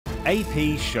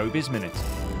AP Showbiz Minute.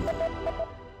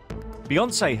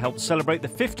 Beyonce helped celebrate the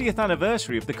 50th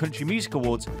anniversary of the Country Music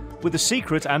Awards with a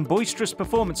secret and boisterous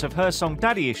performance of her song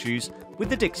Daddy Issues with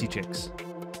the Dixie Chicks.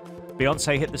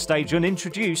 Beyonce hit the stage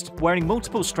unintroduced, wearing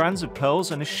multiple strands of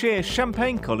pearls and a sheer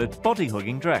champagne-coloured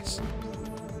body-hugging dress.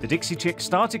 The Dixie Chicks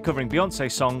started covering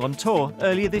Beyonce's song on tour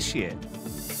earlier this year.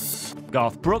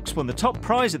 Garth Brooks won the top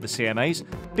prize at the CMAs,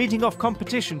 beating off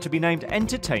competition to be named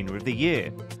Entertainer of the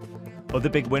Year. Other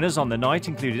big winners on the night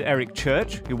included Eric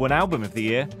Church, who won Album of the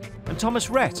Year, and Thomas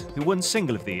Rhett, who won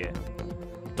Single of the Year.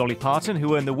 Dolly Parton,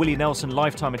 who earned the Willie Nelson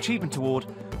Lifetime Achievement Award,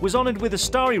 was honoured with a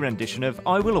starry rendition of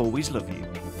I Will Always Love You.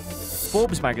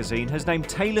 Forbes magazine has named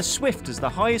Taylor Swift as the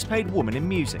highest paid woman in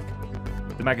music.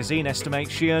 The magazine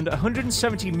estimates she earned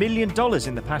 $170 million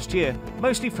in the past year,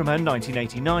 mostly from her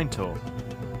 1989 tour.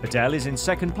 Adele is in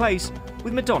second place,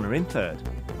 with Madonna in third.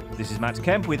 This is Matt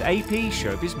Kemp with AP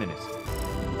Showbiz Minute.